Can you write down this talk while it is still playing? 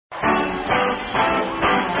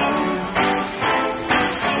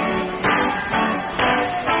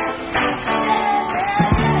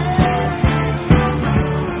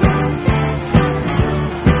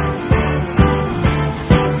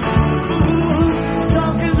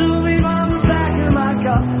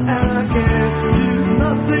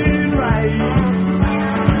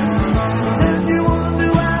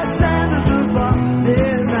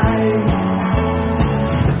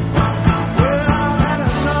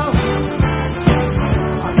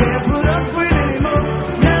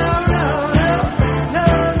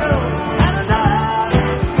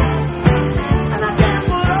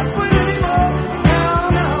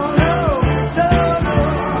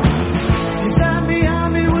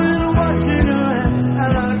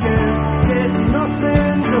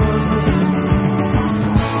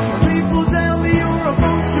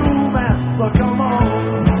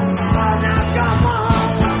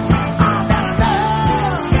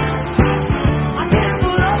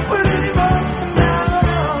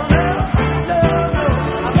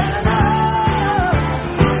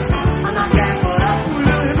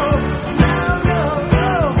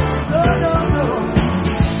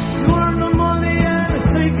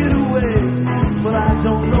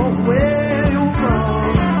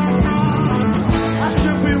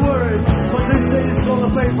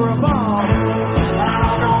ready for a ball. I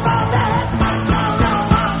don't know about that.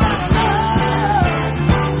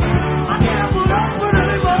 I can't put up with it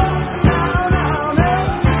anymore. No.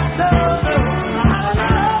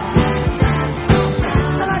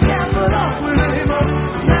 And I can't put up with it anymore.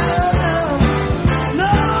 No.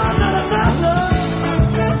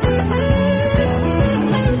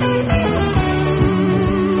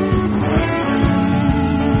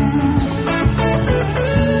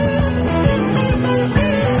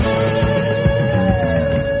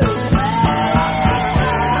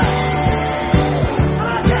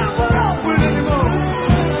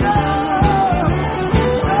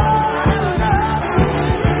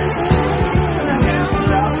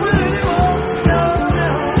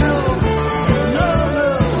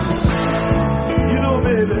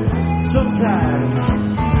 Sometimes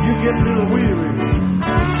you get a little weary,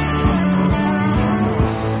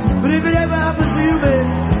 but if it ever happens to you, baby,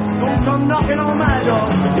 don't come knocking on my door.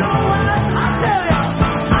 You know what? I tell you,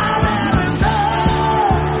 I'm in love.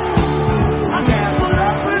 I can't put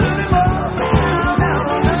up with it anymore. No.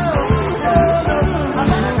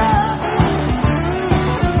 I'm in love.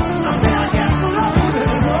 I say I can't put up with it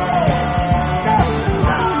anymore.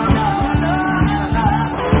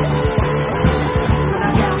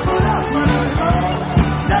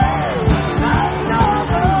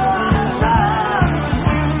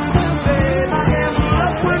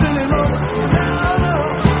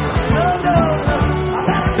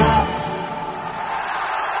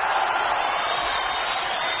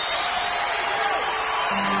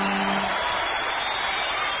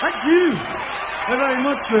 Thank you very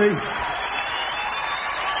much, Lee.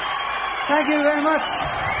 Thank you very much.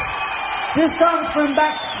 This song's from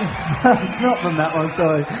back... It's not from that one,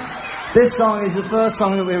 sorry. This song is the first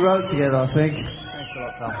song that we wrote together, I think. Thanks a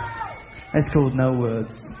lot, Tom. It's called No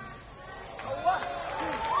Words.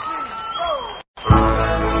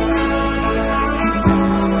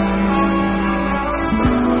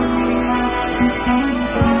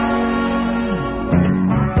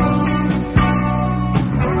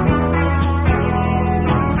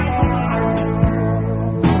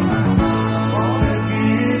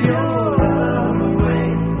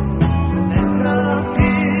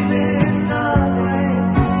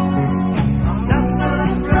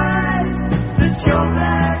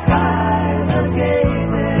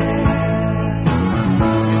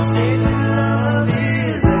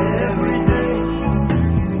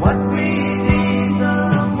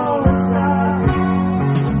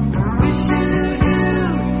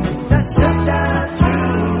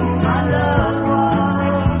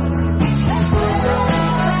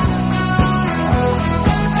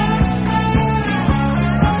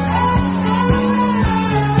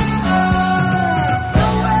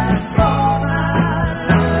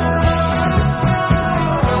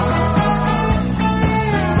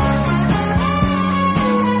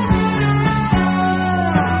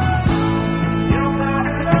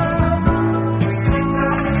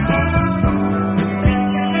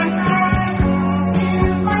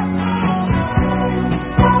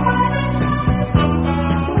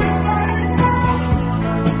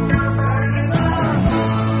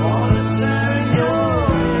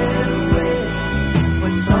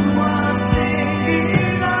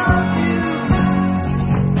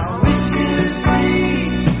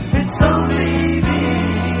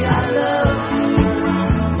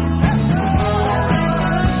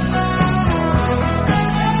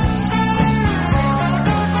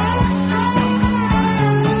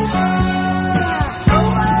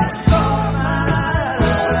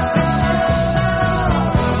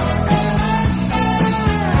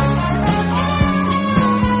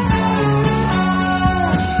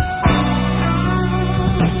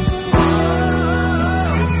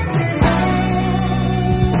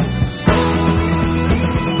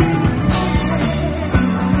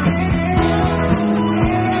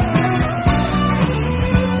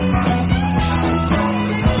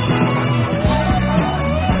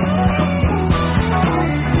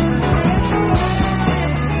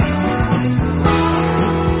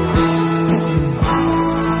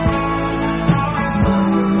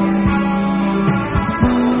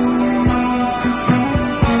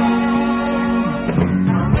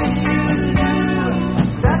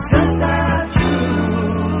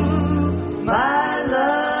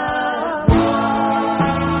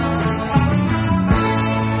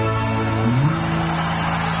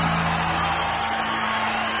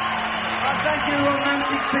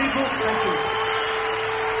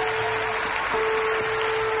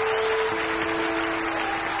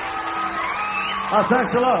 Oh,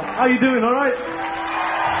 thanks a lot. How you doing, all right?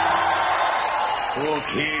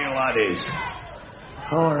 Okay, laddies.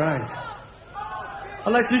 All right.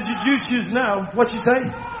 I'd like to introduce you now. What you say?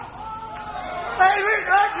 I'd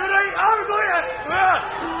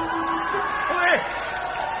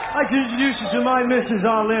I'd like to introduce you to my Mrs.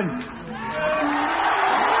 Arlene.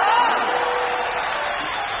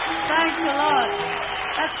 Thanks a lot.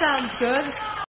 That sounds good.